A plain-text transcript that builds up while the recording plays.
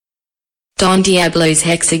Don Diablo's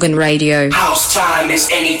Hexagon Radio. House time is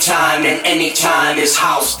anytime and anytime is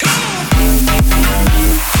house.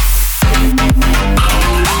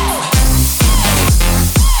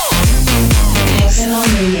 Hexagon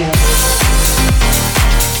Radio.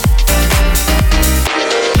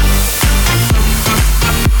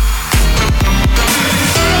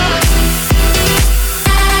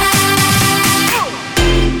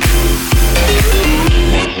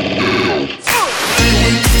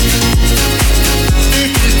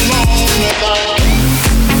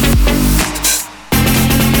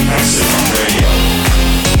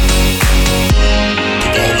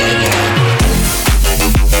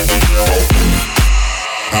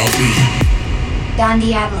 Don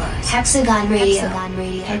Diablo, Hexagon Radio.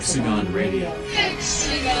 Hexagon Radio.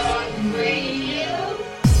 Hexagon Radio.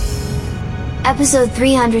 Episode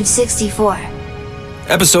 364.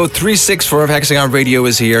 Episode 364 of Hexagon Radio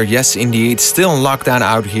is here. Yes, indeed. Still in lockdown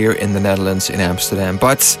out here in the Netherlands, in Amsterdam.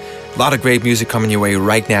 But a lot of great music coming your way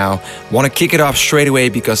right now. Want to kick it off straight away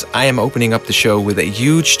because I am opening up the show with a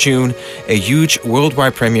huge tune, a huge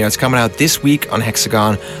worldwide premiere. It's coming out this week on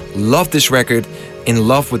Hexagon. Love this record. In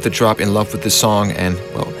love with the drop, in love with the song. And,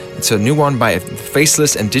 well, it's a new one by a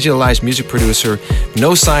faceless and digitalized music producer,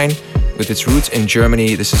 No Sign. With its roots in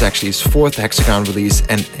Germany, this is actually his fourth Hexagon release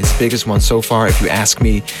and his biggest one so far, if you ask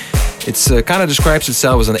me. It's kind of describes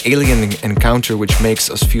itself as an alien encounter, which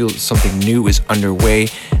makes us feel something new is underway.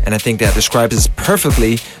 And I think that describes it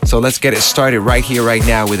perfectly. So let's get it started right here, right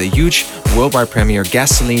now, with a huge worldwide premiere,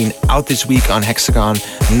 Gasoline, out this week on Hexagon.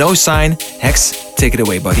 No Sign. Hex, take it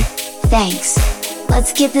away, buddy. Thanks.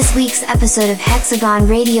 Let's get this week's episode of Hexagon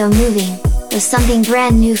Radio moving with something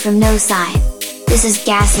brand new from No Sign. This is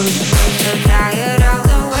Gasoline. I'm tired of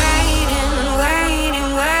the waiting,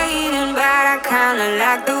 but I kinda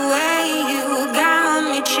like the way you got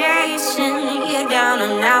me chasing you down,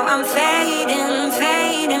 and now I'm fading.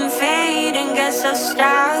 Guess I'll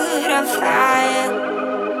start a fire.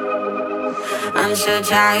 I'm so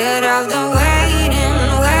tired of the waiting,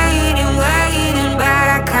 but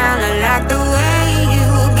I kinda like the way you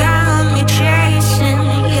got me chasing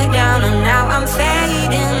you down, and now I'm fading.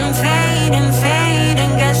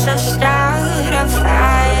 Guess I'll start a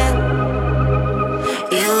fire.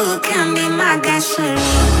 You can be my gasoline.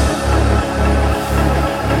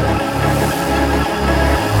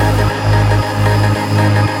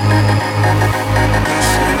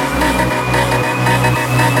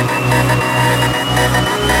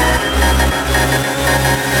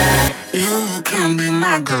 You can be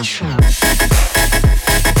my gasoline.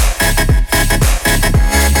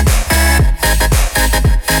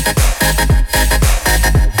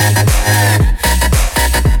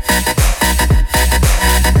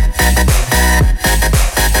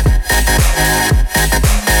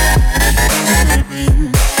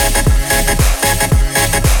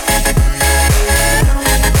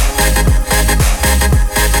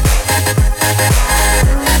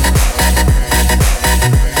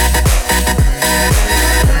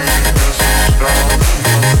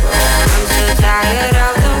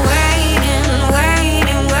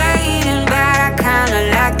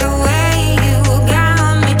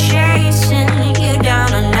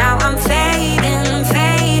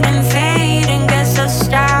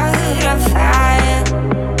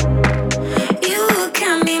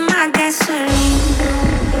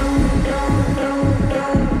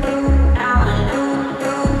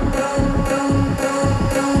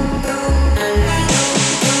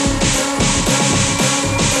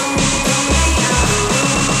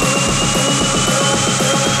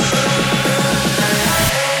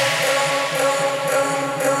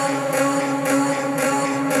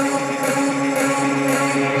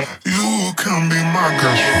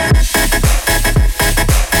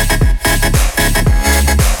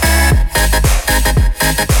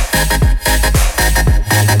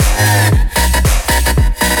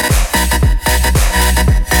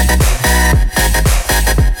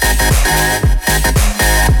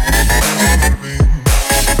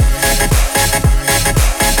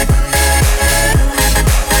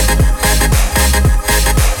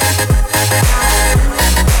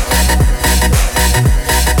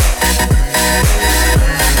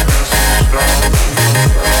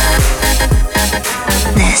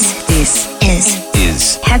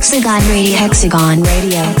 Hexagon Radio. Hexagon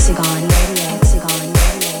Radio. Hexagon Radio. Hexagon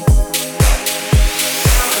Radio.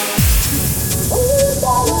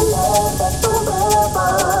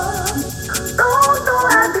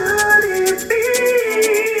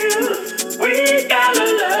 We got a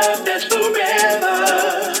love that's forever.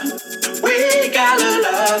 We got a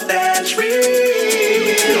love that's real.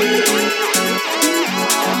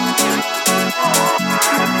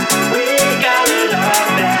 We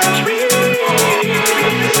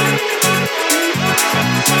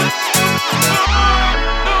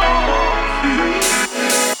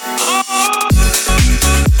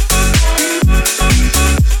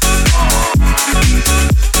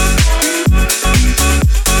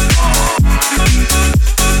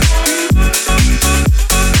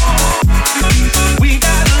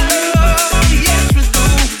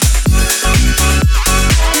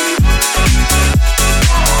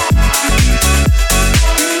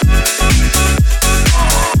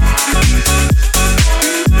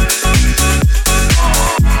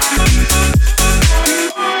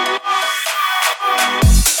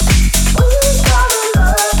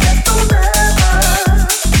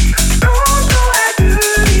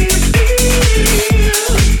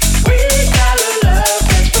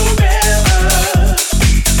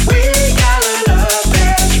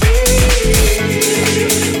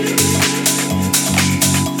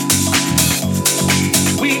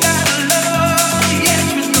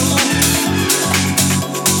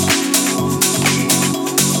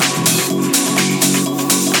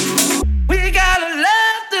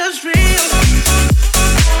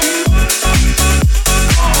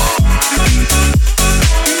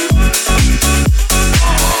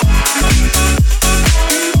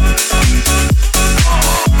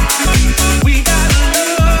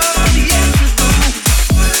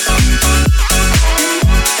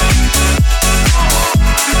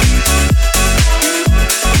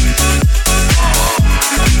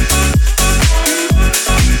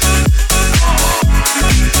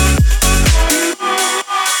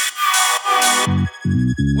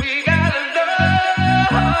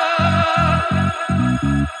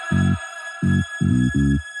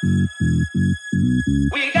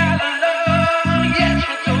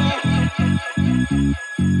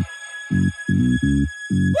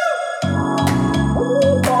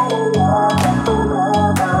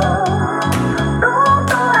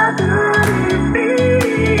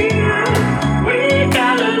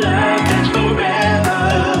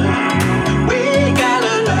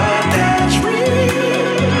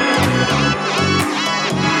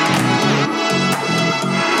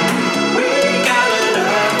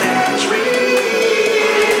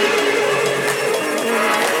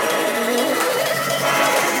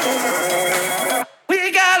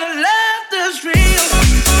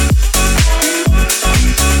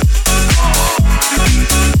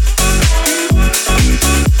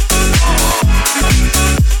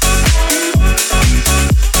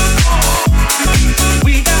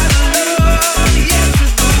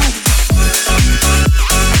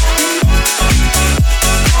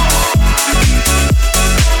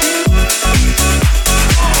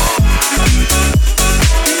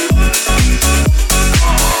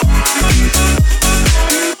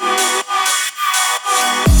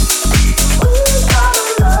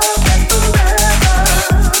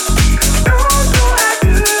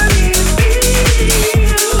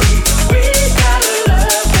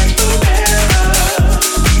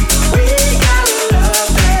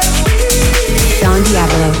Don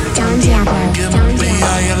Diablo. Don Diablo. Give Don me Diablo.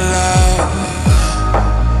 all your love.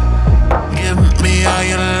 Give me all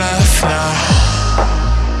your love now.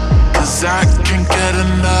 'Cause I can't get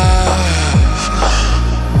enough.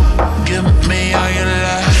 Give me all your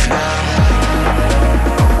love now.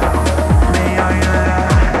 Me all your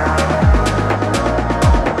love now.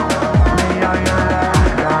 Me all your love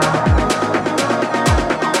now.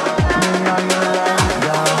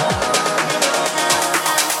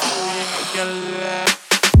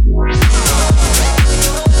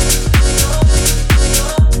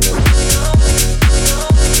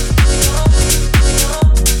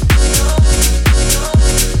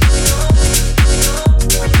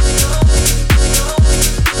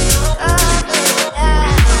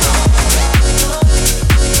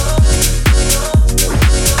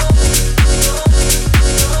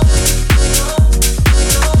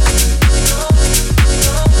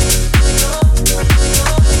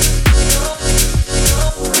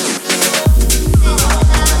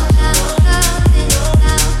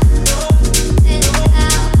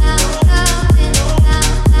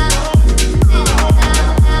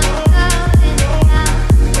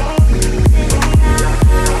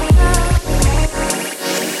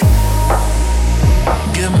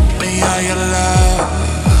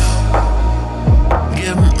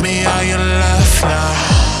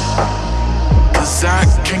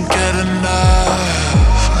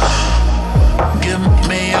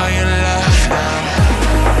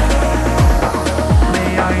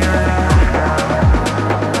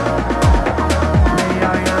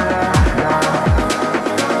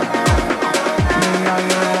 Me all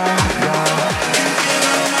your love now.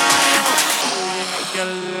 Your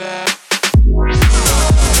love.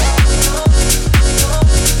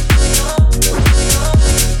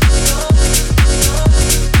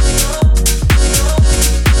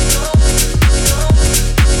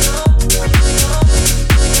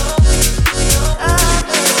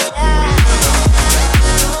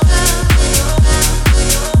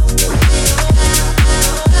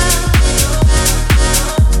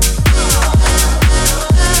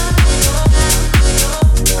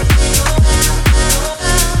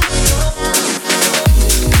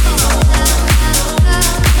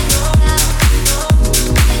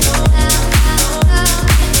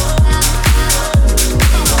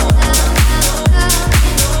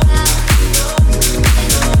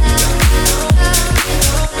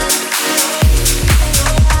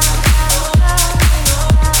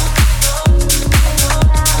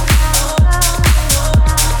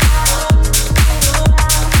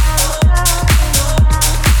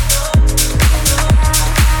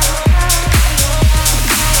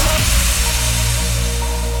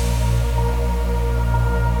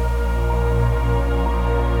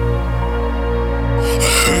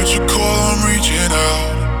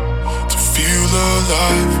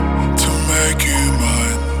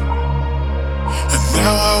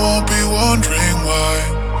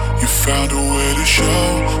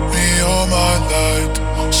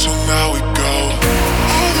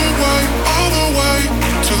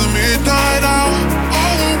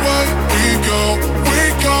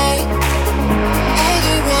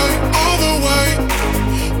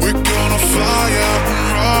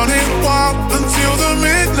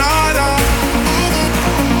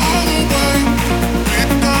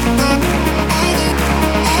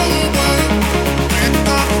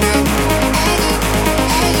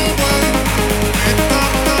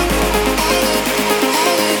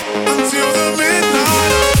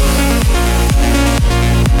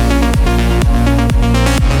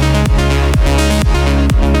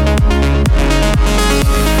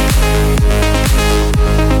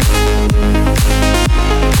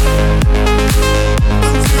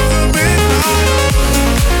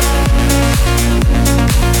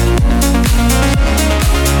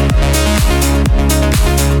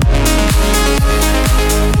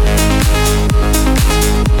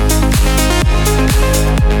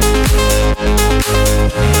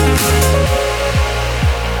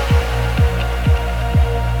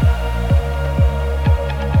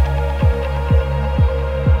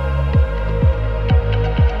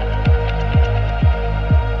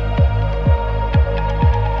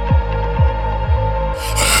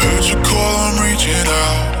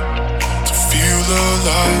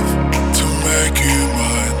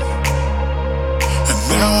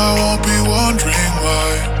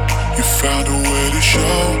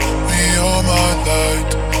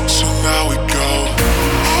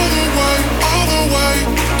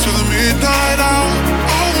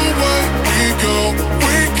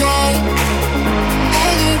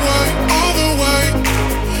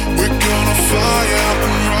 Fly out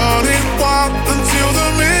and running wild until the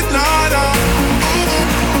midnight hour.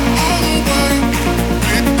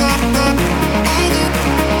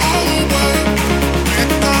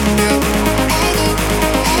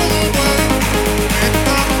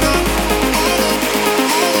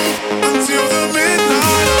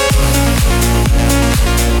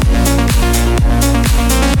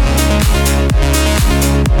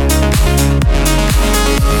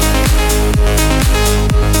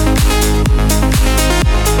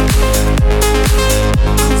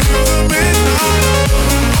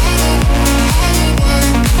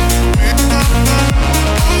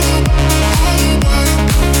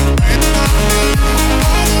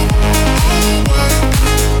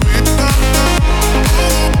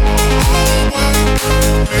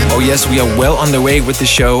 yes, we are well on the way with the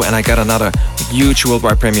show, and I got another huge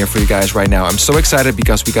worldwide premiere for you guys right now. I'm so excited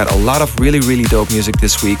because we got a lot of really, really dope music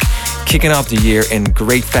this week, kicking off the year in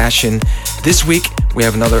great fashion. This week, we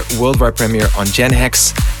have another worldwide premiere on Gen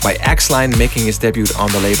Hex by Axline, making his debut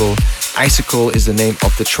on the label. Icicle is the name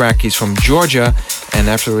of the track. He's from Georgia, and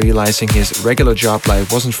after realizing his regular job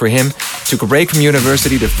life wasn't for him, took a break from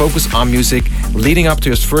university to focus on music, leading up to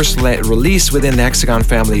his first release within the Hexagon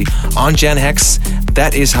family on Gen Hex.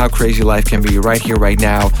 That is how crazy life can be right here, right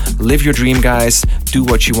now. Live your dream, guys. Do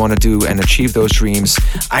what you want to do and achieve those dreams.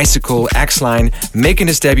 Icicle, Axline, making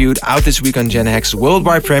his debut out this week on Gen Hex.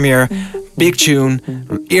 Worldwide premiere. Big tune,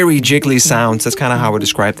 eerie, jiggly sounds. That's kind of how I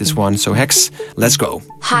describe this one. So Hex, let's go.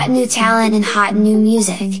 Hot new talent and hot new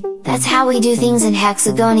music. That's how we do things in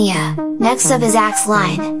Hexagonia. Next up is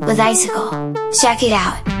Axline with Icicle. Check it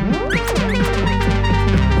out.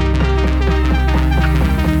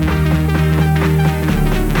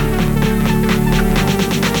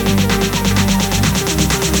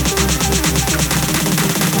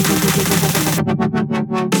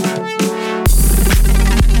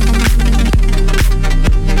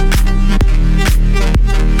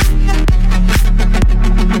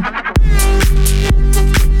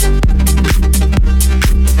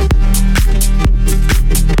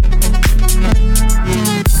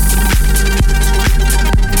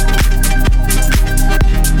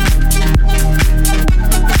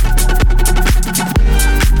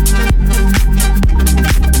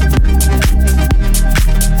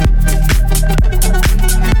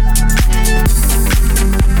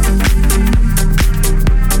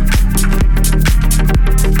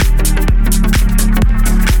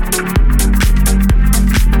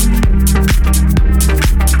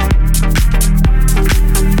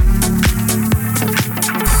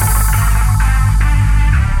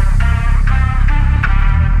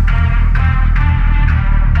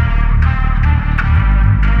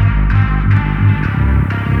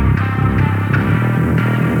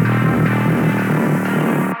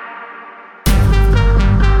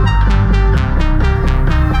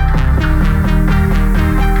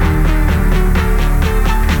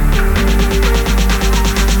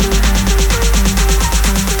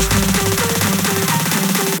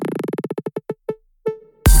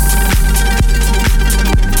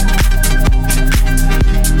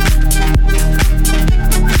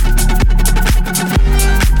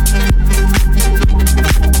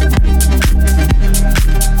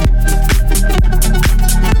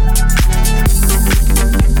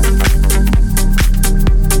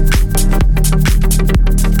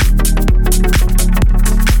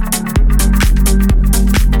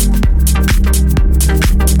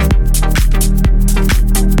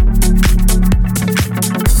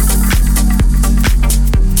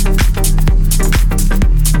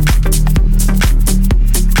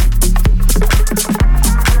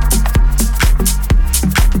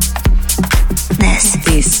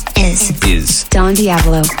 Don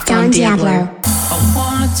Diablo. Don Diablo. I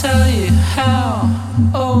wanna tell you how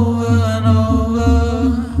over and over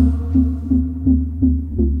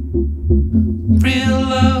real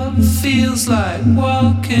love feels like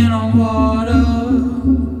walking on water.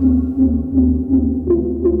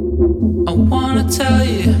 I wanna tell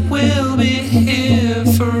you we'll be here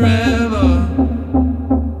forever.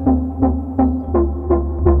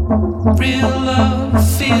 Real love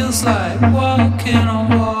feels like walking on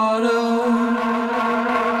water.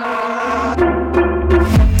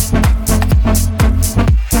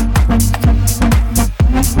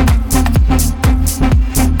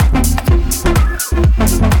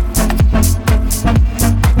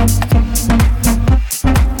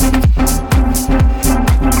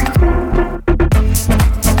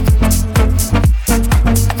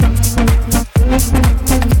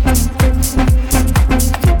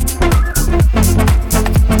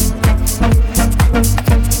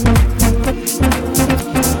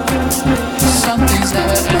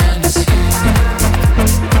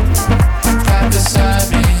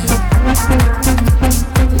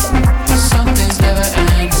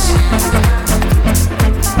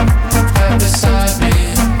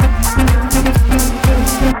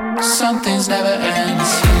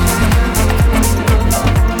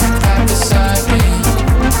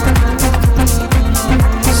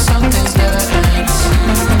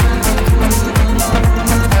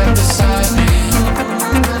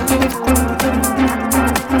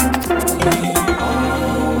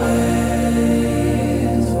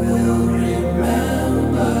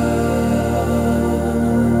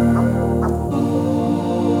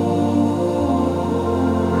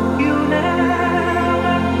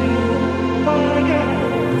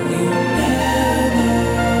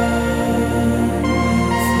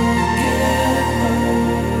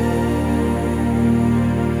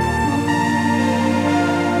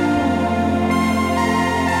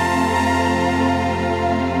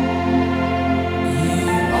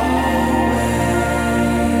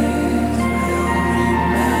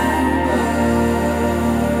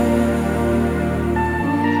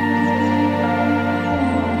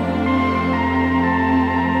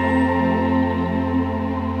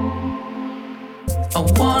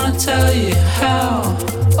 tell you how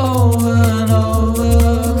over and over.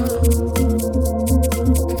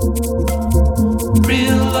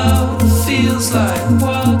 Real love feels like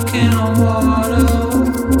walking on water.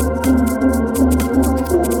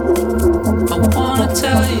 I wanna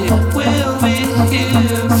tell you we'll be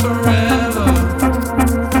here forever.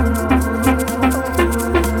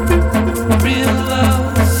 Real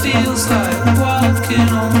love feels like walking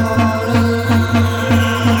on water.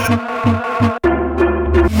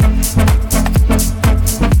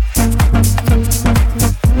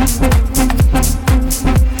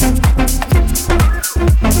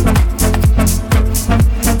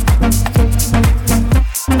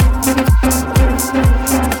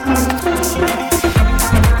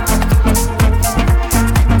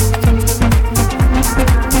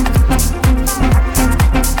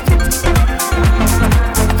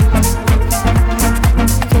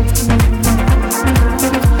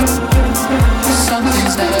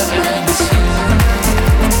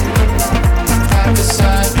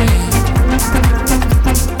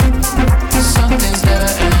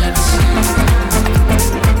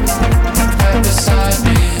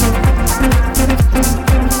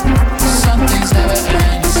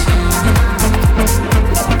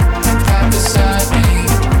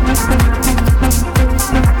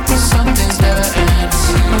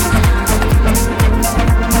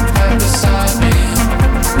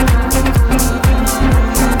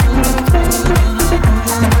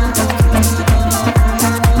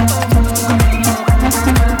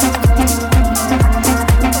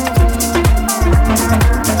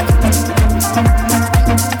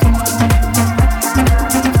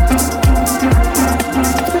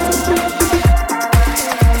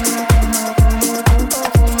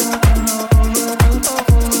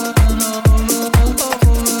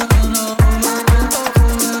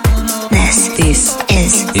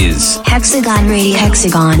 Hexagon Radio.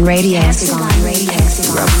 Hexagon Radio. Hexagon Radio.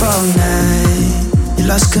 Up all night, you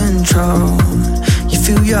lost control. You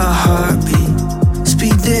feel your heartbeat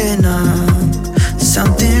speeding up.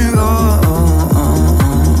 Something wrong.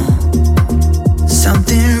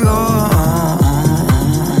 Something wrong.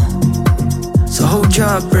 So hold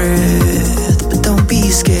your breath, but don't be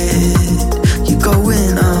scared. You're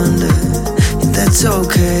going under, and that's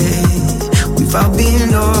okay. We've all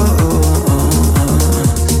been lost.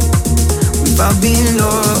 I've been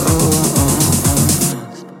lost.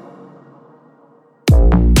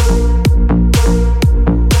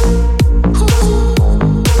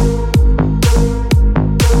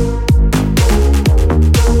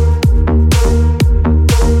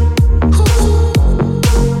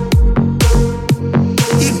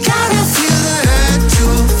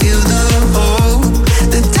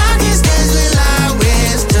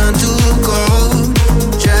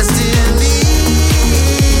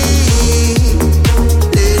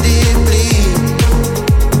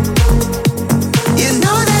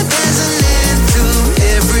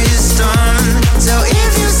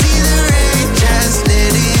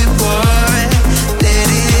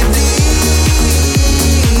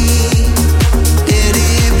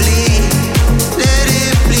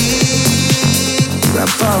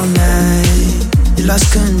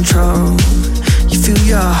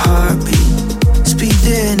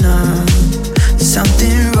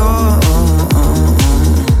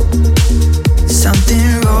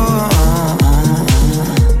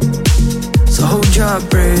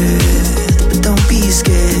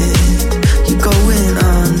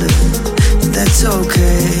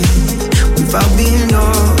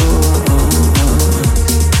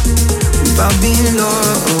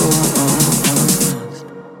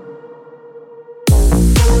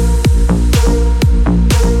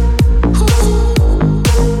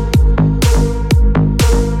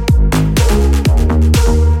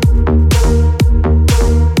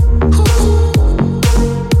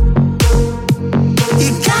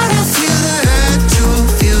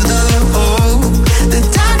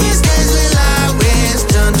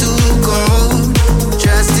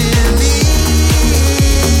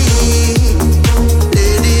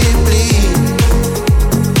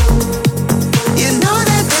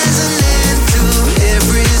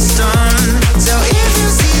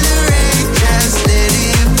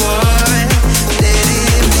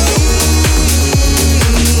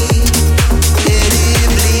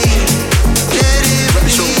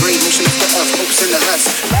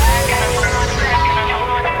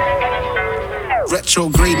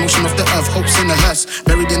 Retrograde motion of the earth, hopes in the hearse.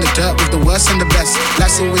 Buried in the dirt with the worst and the best.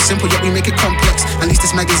 Life's always simple, yet we make it complex. At least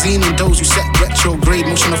this magazine and those who set. Retrograde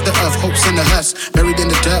motion of the earth, hopes in the hearse. Buried in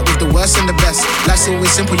the dirt with the worst and the best. Life's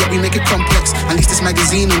always simple, yet we make it complex. At least this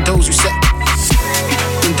magazine and those who set.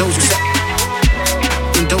 And those who set.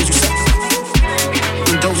 And those who set.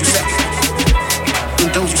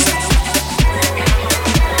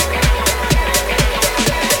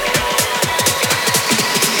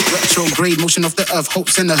 Retrograde motion of the earth,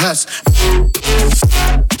 hopes in the hearse.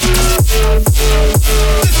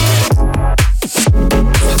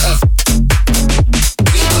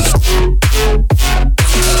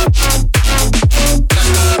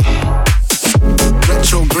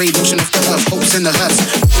 Retrograde motion of the earth, hopes in the hearse.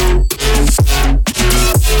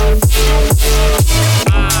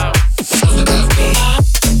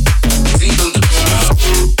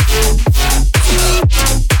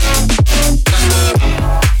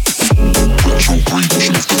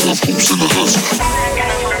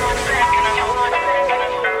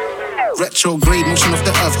 Retrograde motion of the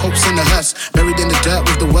earth, hopes in the hearse. Buried in the dirt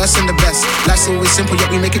with the worst and the best. Life's always simple, yet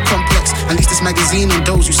we make it complex. At least this magazine on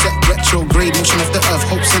those who set. Retrograde motion of the earth,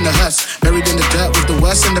 hopes in the hearse. Buried in the dirt with the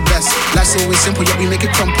worst and the best. Life's always simple, yet we make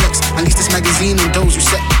it complex. At least this magazine on those who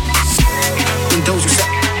set. In those who set.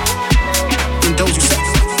 In those who set.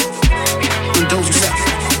 In those who set.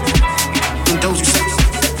 In those who set.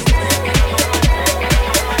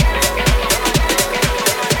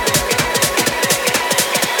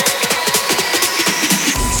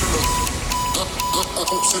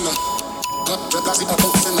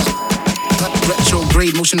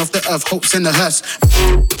 Retrograde motion of the earth, hopes in the hearse.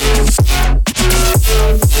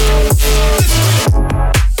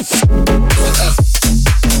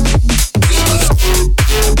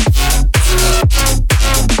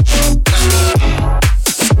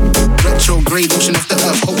 Retrograde motion of the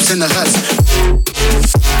earth, hopes in the hearse.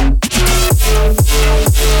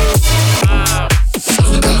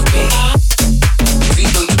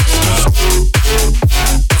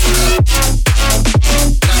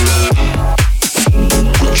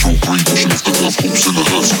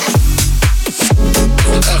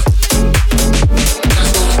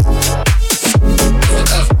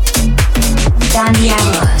 Don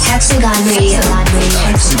Diablo, Hexagon Radio.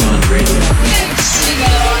 Hexagon Radio.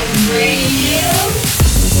 Hexagon Radio.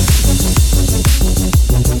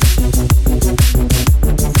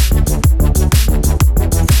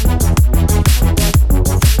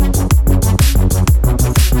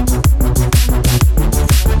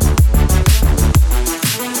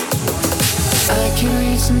 I can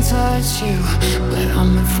reach and touch you, but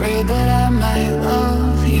I'm afraid that I might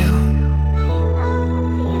love you.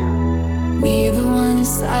 Be the one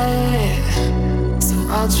inside it, so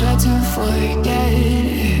I'll try to forget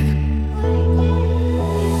it.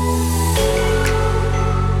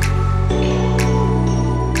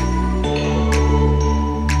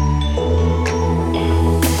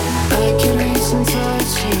 I can reach and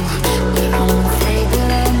touch you, but I'm afraid that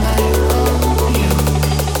I might love you.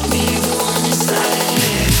 Be the one inside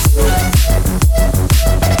it.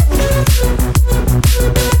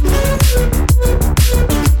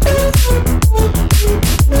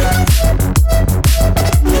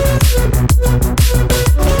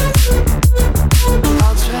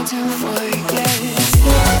 I'll try to forget it.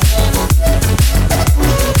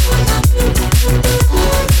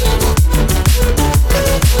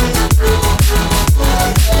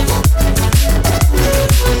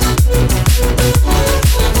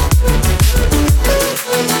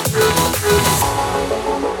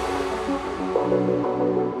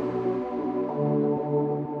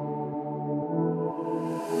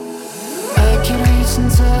 I can reach and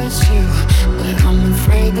touch you, but I'm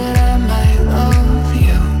afraid that I might love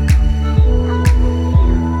you.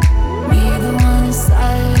 Be the one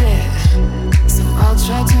inside it, so I'll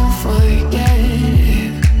try to forget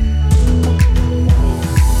it.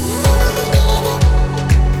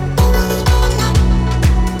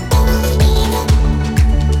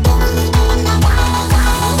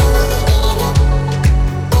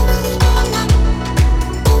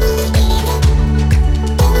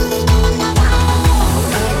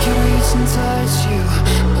 I can reach and touch you,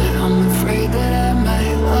 but I'm afraid that I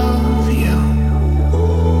might love you.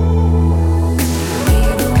 Be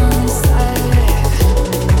the one inside it,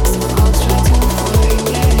 so I'll try to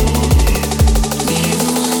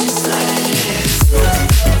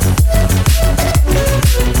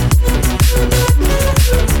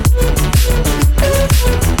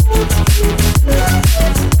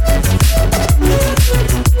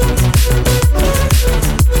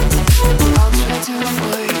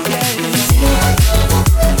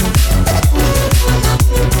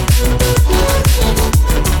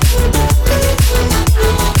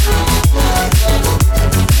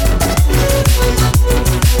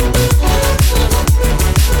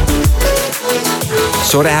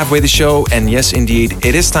Sort of halfway the show, and yes, indeed,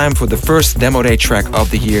 it is time for the first demo day track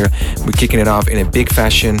of the year. We're kicking it off in a big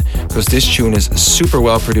fashion because this tune is super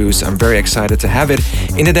well produced. I'm very excited to have it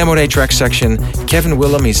in the demo day track section. Kevin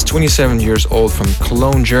Willem, he's 27 years old from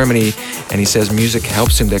Cologne, Germany, and he says music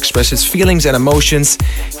helps him to express his feelings and emotions.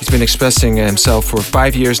 He's been expressing himself for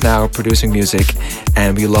 5 years now, producing music,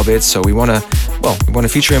 and we love it. So we want to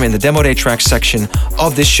feature him in the demo day track section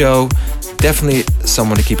of this show. Definitely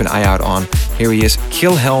someone to keep an eye out on. Here he is,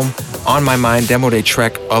 Kilhelm, On My Mind, demo day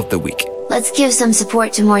track of the week. Let's give some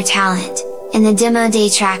support to more talent in the demo day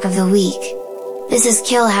track of the week. This is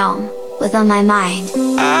Kilhelm with On My Mind.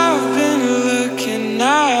 I've been looking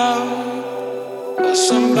out for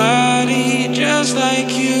somebody just like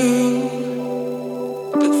you,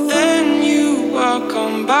 but then you walk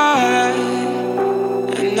on by,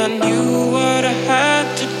 and I knew what I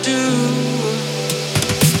had to do.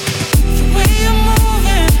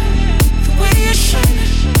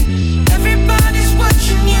 Everybody's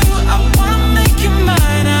watching you, I wanna make you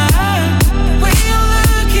mine. The way you're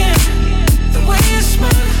looking, the way you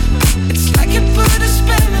smile, it's like you put a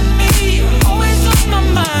spell in me. You're always on my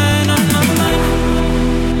mind, on my mind,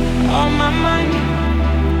 on my mind.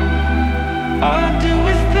 All I do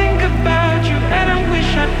is think about you, and I wish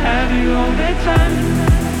I'd have you all the time,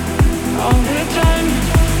 all the time.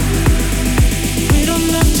 We don't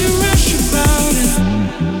have to rush about it.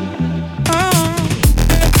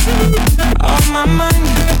 On my mind,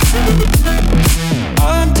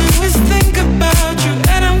 all I do is think about you,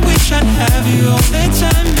 and I wish I'd have you all the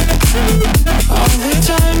time, all the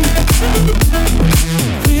time.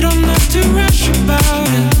 We don't have to rush about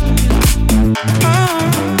it.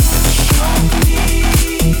 Show me,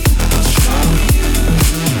 I'll show you.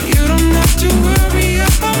 You don't have to worry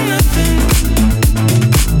about nothing.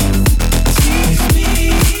 Tease me,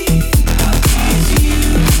 I'll tease you.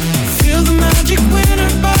 Feel the magic when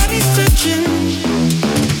our bodies touching.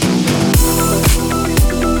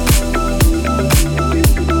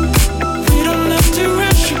 We don't have to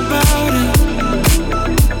rush about it.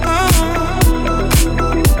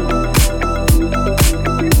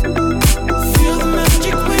 Feel the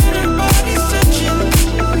magic when our bodies touching.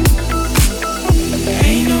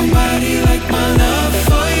 Ain't nobody like my love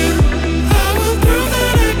for you. I will prove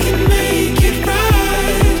that I can make it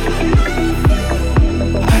right.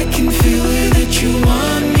 I can feel it that you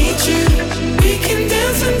want me to. We can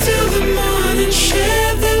dance until the morning,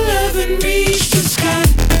 share the love and reach the sky.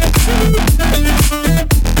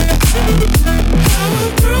 I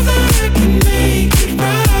will prove that I can make it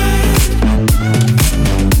right.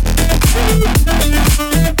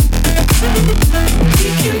 We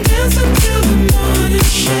can dance until the morning,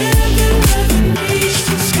 share the love and reach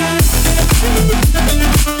the sky.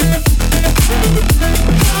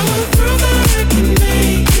 I will prove that I can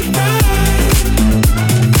make it right.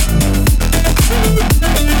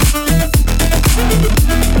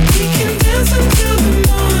 We can dance until the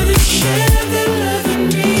morning, share the love and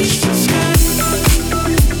reach the sky.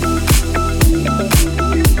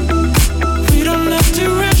 We don't have to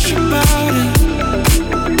rush about it.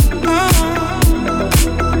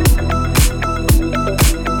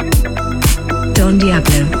 Don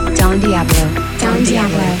Diablo, Don Diablo, Don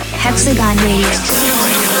Diablo, Hexagon Radio.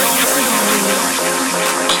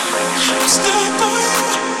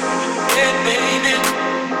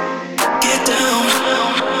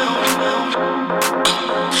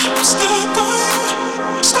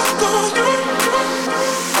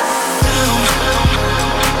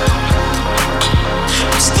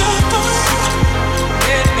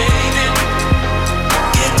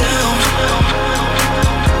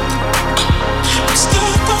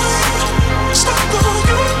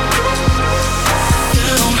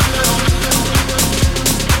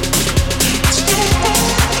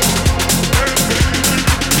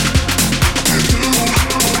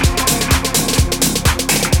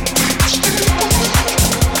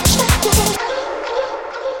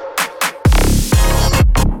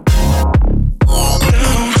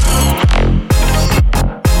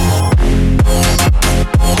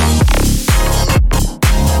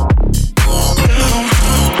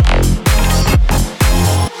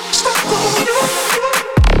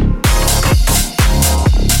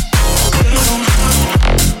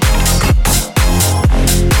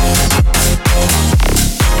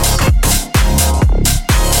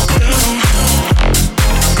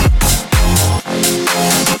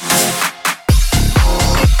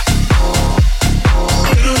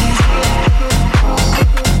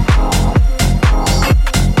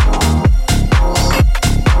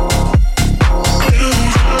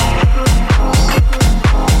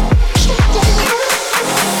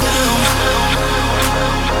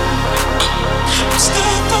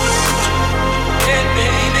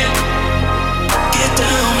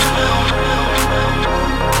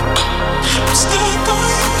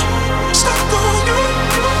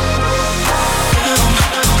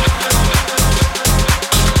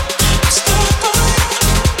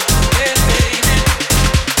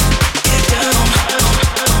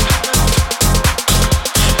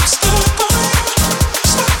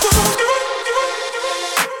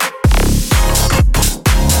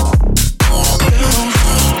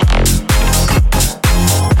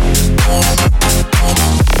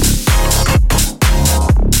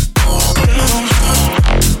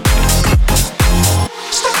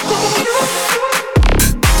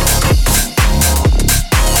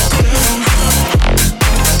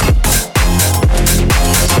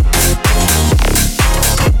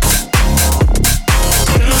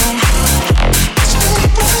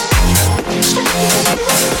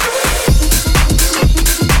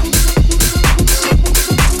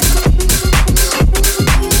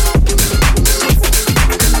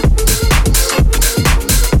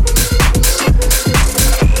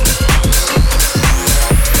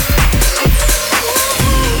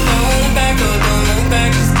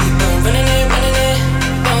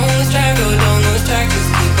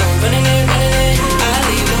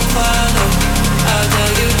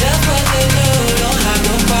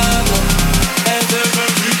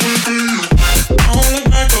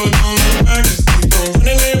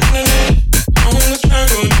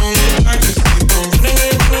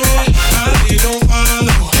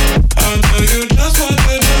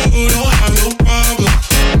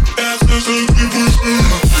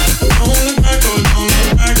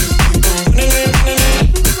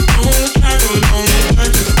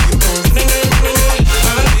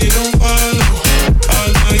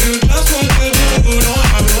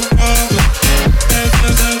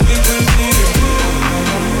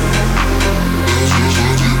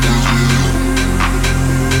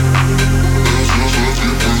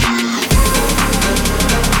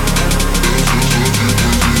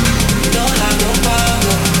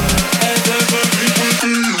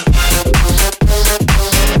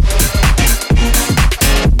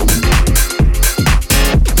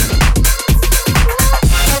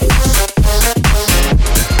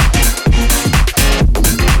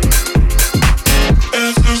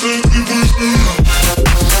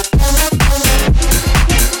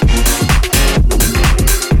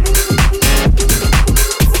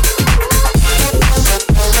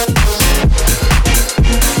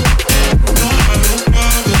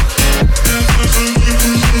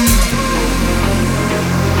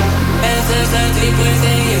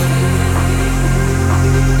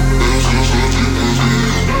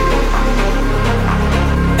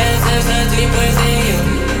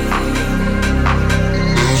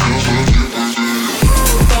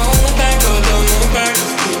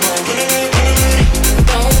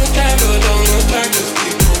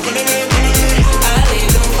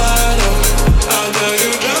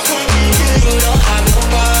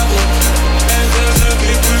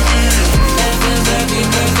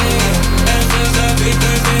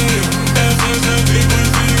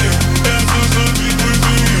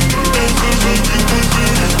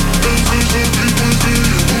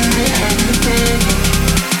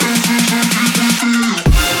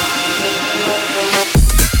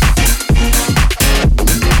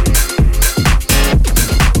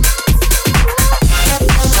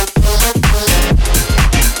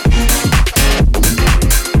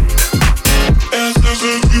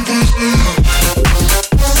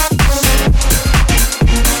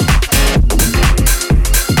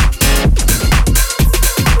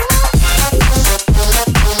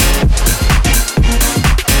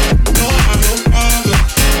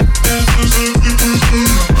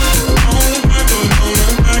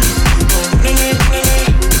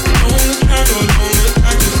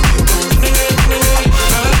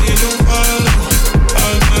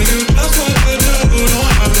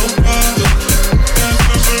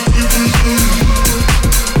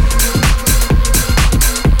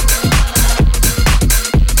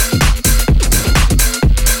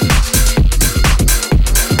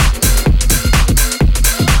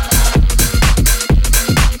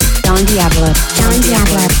 Don Diablo. Don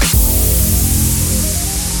Diablo.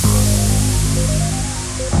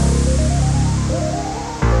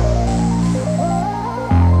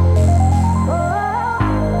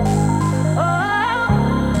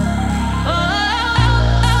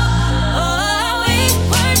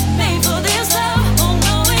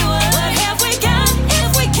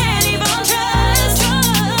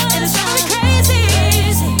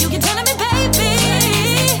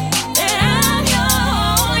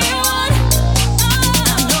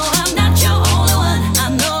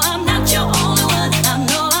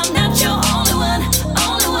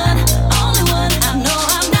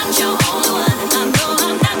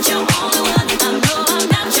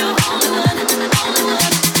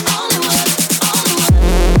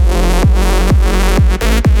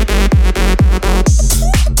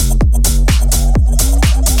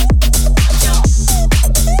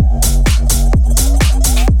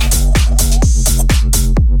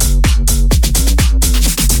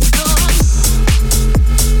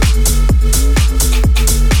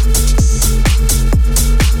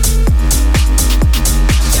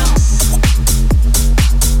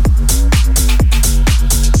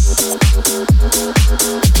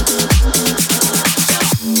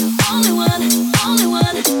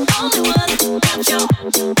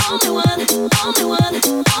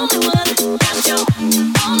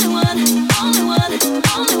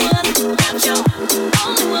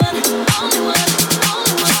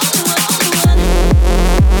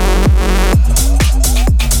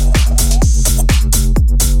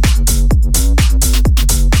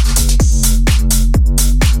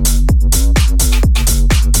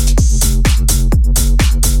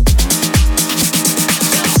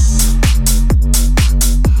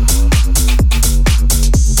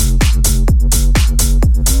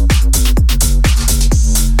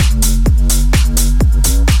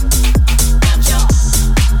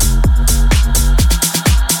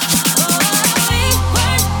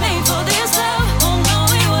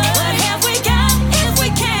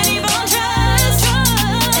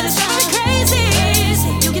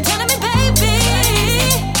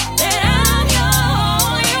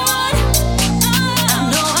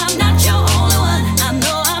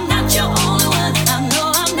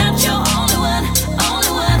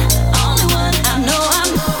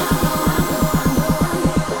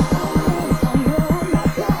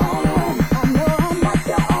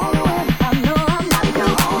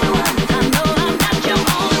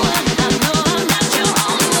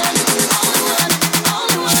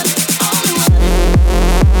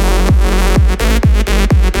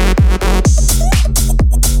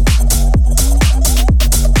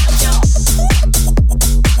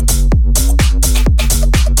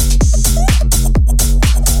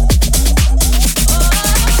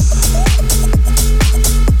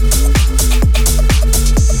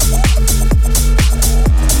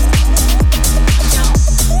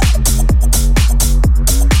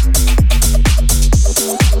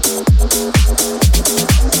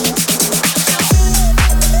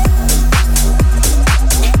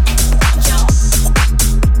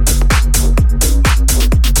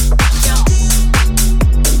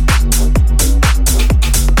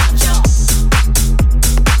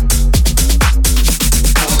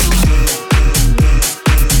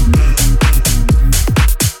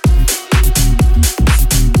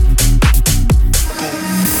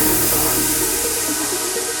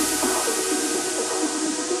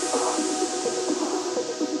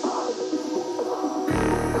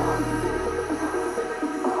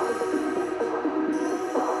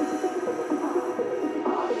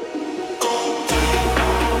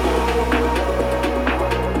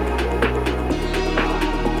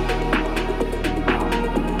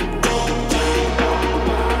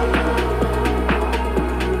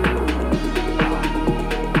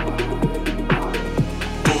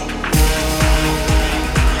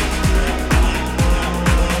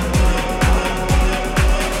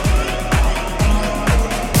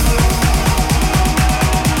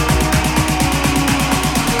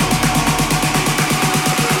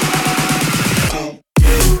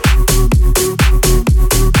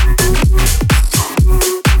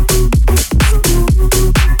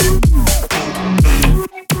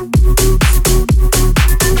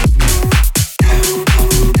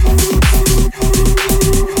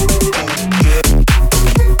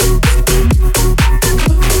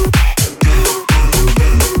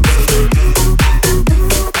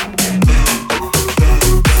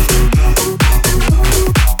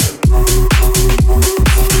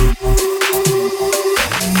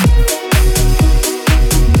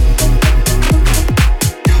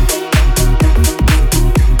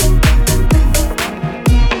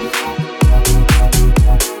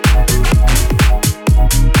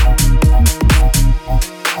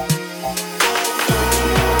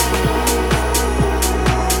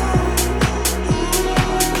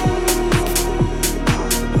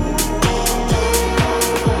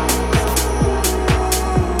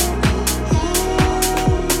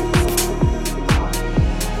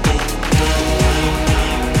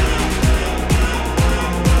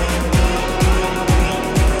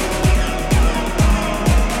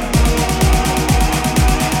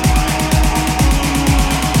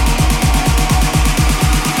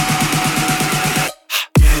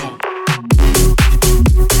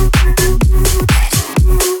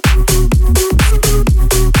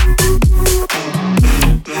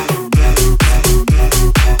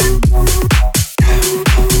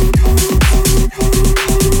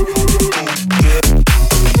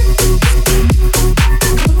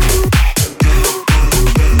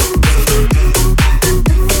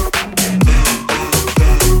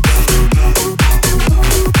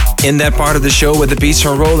 In that part of the show where the beats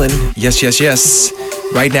are rolling. Yes, yes, yes.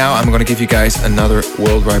 Right now, I'm gonna give you guys another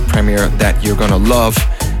worldwide premiere that you're gonna love.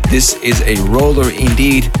 This is a roller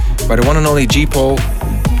indeed by the one and only G-Pol,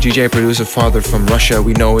 DJ, producer, father from Russia.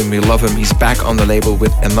 We know him, we love him. He's back on the label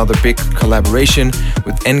with another big collaboration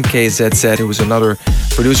with NKZZ, who is another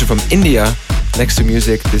producer from India. Next to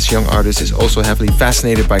music, this young artist is also heavily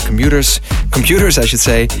fascinated by computers I should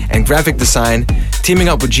say, and graphic design. Teaming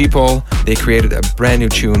up with G-Pol, they created a brand new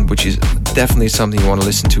tune, which is definitely something you want to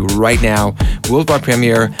listen to right now. Worldwide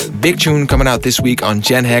premiere, big tune coming out this week on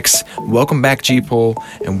Gen Hex. Welcome back, G-Pol,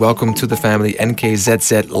 and welcome to the family.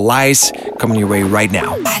 NKZZ Lies coming your way right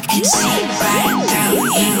now. I can see right through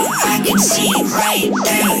you. I can see right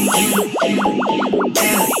through you.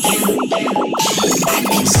 Through you. I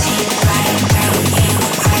can see right through you.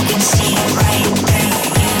 I can see right through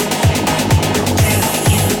you. Through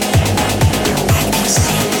you. I can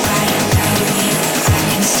see right through you. I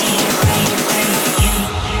can see right through you.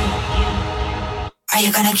 Are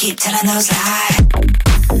you gonna keep telling those lies?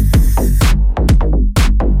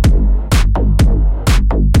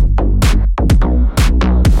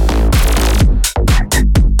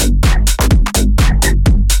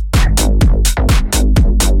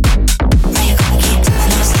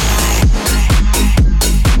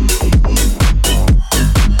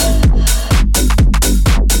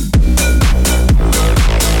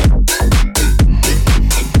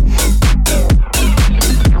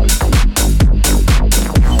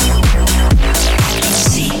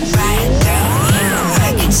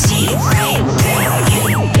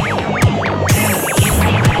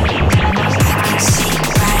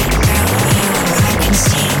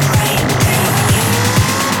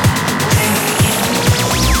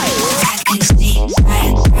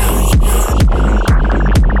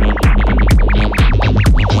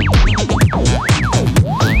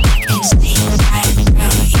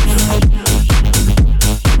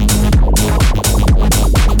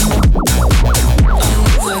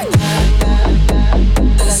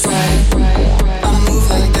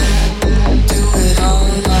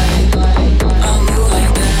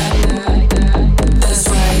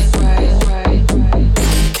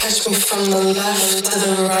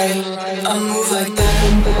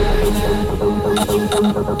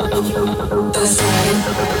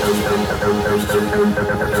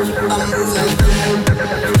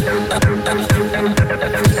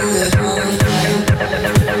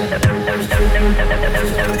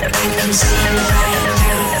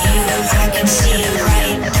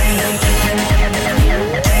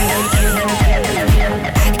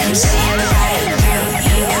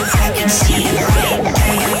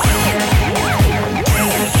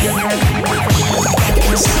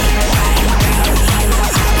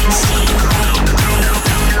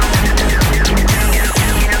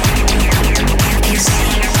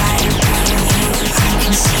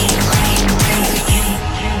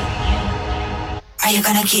 Are you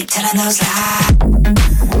gonna keep telling those lies?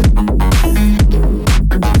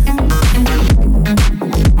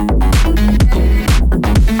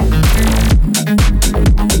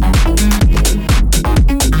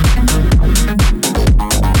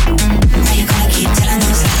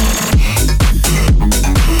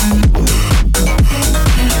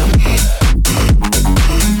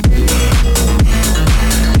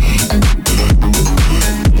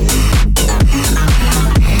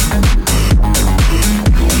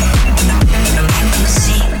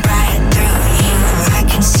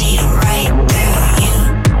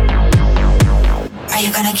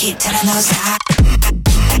 Keep telling those lies.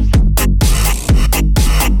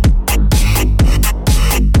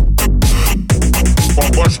 По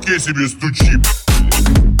башке себе стучи.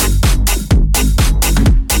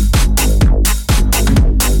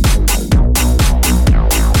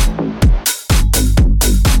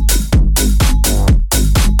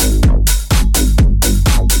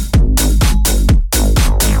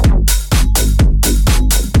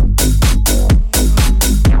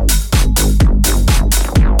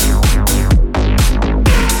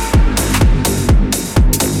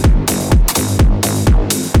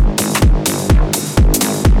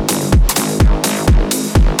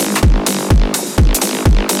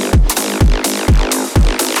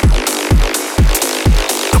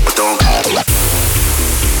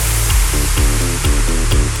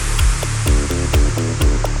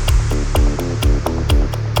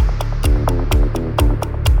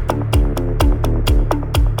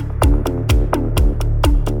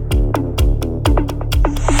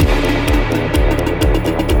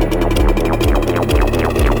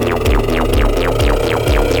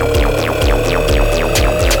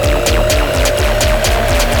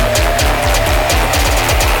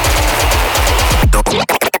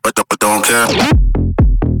 care.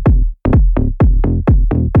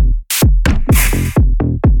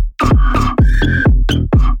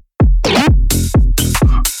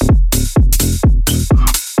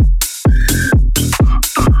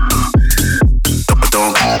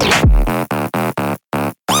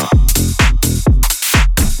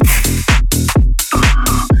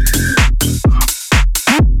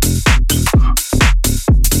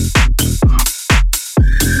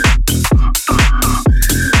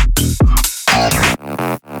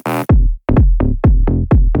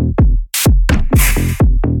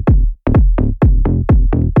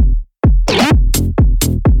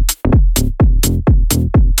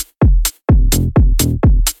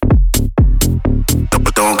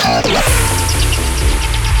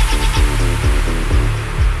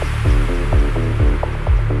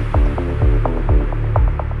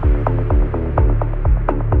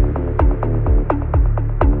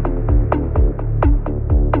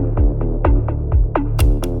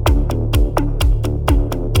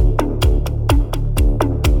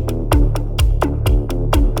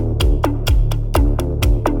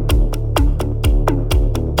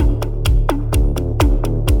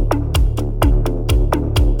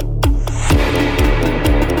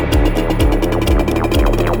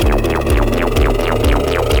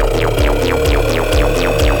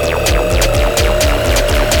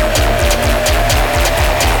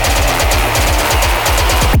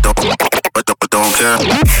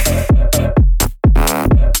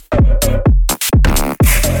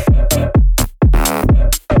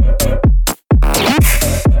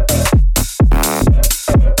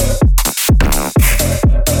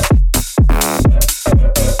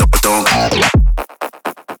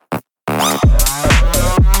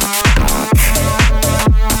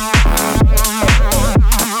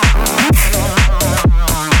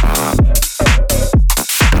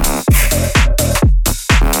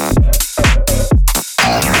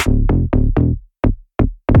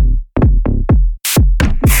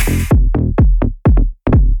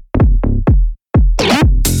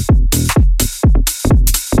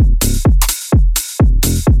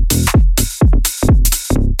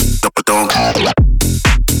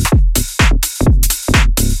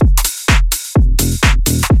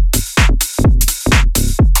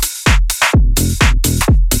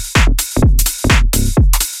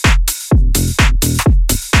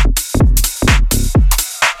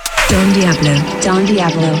 Don Diablo, Don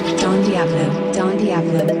Diablo, Don Diablo, Don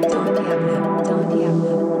Diablo, Don Diablo, Don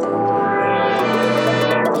Diablo.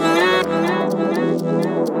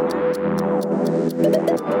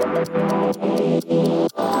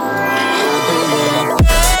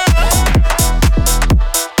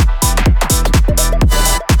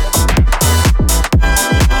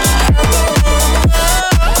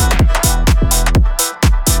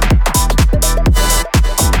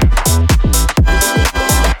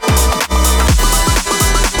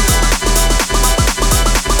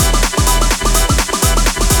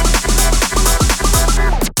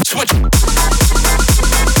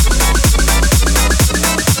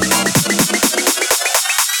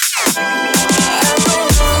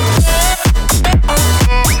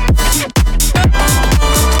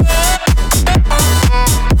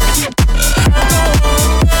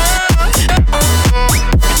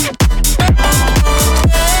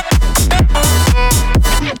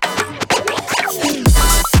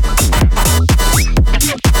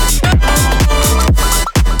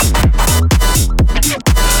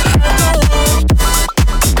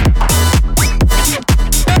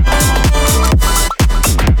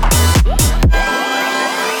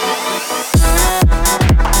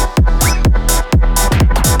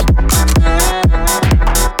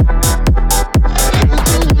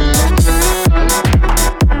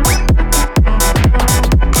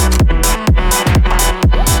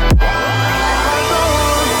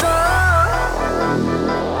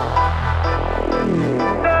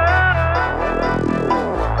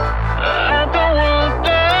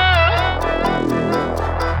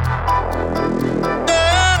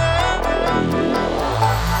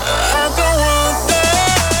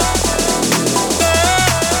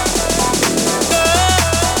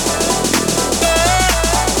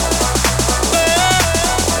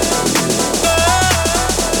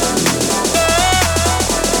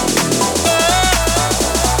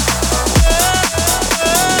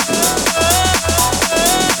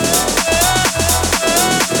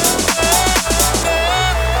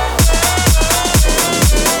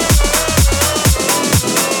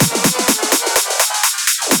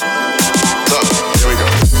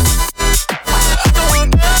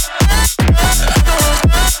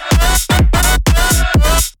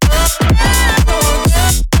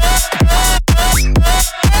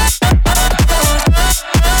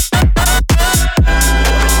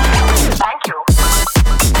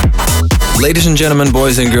 Ladies and gentlemen,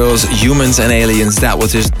 boys and girls, humans and aliens, that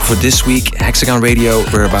was it for this week. Hexagon Radio,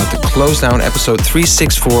 we're about to close down episode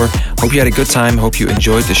 364. Hope you had a good time. Hope you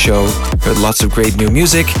enjoyed the show. Heard lots of great new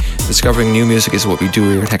music. Discovering new music is what we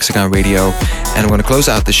do here at Hexagon Radio. And I'm going to close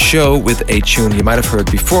out the show with a tune you might have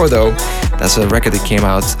heard before, though. That's a record that came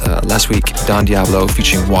out last week, Don Diablo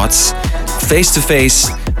featuring Watts. Face to Face.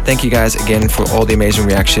 Thank you guys again for all the amazing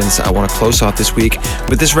reactions. I want to close off this week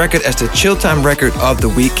with this record as the Chill Time record of the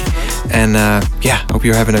week. And hope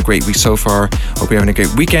you're having a great week so far. Hope you're having a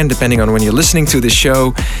great weekend, depending on when you're listening to this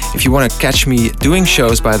show. If you want to catch me doing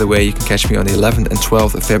shows, by the way, you can catch me on the 11th and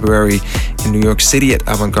 12th of February in New York City at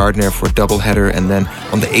Avant Gardner for a double header. And then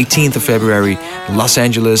on the 18th of February, Los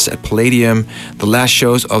Angeles at Palladium, the last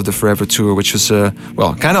shows of the Forever Tour, which was, kind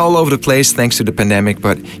of all over the place thanks to the pandemic.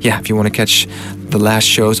 But yeah, if you want to catch the last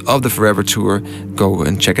shows of the Forever Tour, go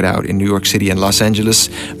and check it out in New York City and Los Angeles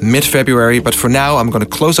mid-February. But for now, I'm going to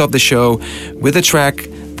close off the show with a track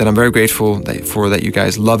that I'm very grateful for, that you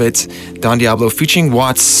guys love it. Don Diablo featuring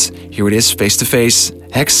Watts. Here it is, Face to Face.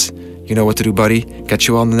 Hex, you know what to do, buddy. Catch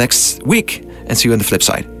you on the next week and see you on the flip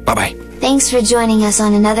side. Bye-bye. Thanks for joining us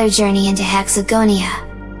on another journey into Hexagonia.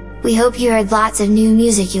 We hope you heard lots of new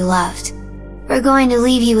music you loved. We're going to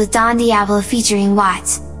leave you with Don Diablo featuring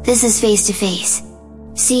Watts. This is Face to Face.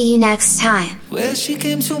 See you next time. Well, she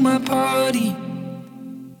came to my party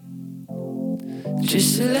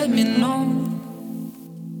just to let me know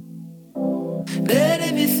that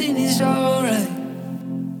everything is alright,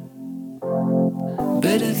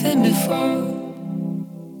 better than before.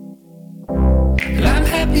 Well, I'm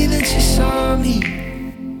happy that she saw me,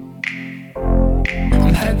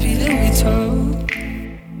 I'm happy that we talked.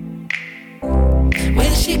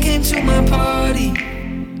 When she came to my party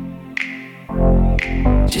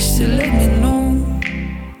just to let me know,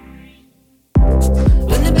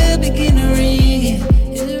 when the bell began to ring,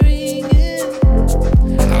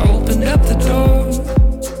 I opened up the door.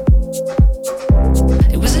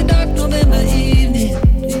 It was a dark November evening,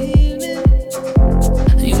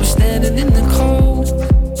 and you were standing in the cold.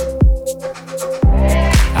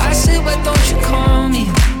 I said, why don't you call me,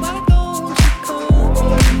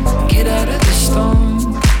 get out of the storm.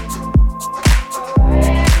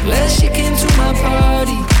 Well, she came to my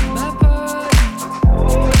party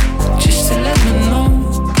just to let me know.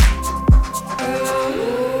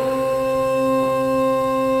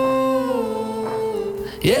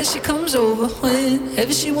 Yeah, she comes over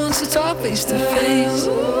whenever she wants to talk face to face.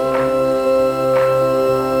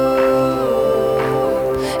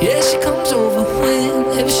 Yeah, she comes over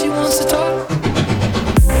whenever she wants to talk.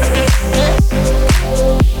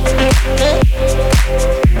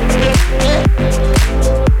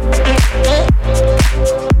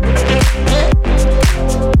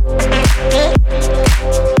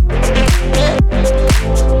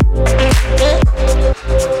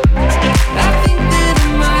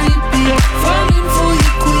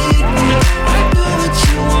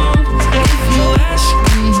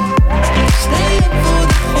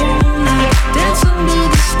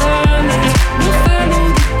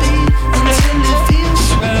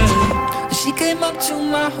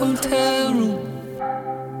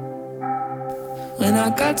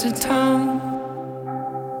 To town,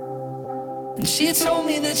 and she told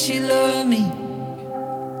me that she loved me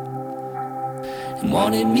and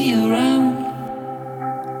wanted me around.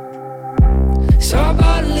 So I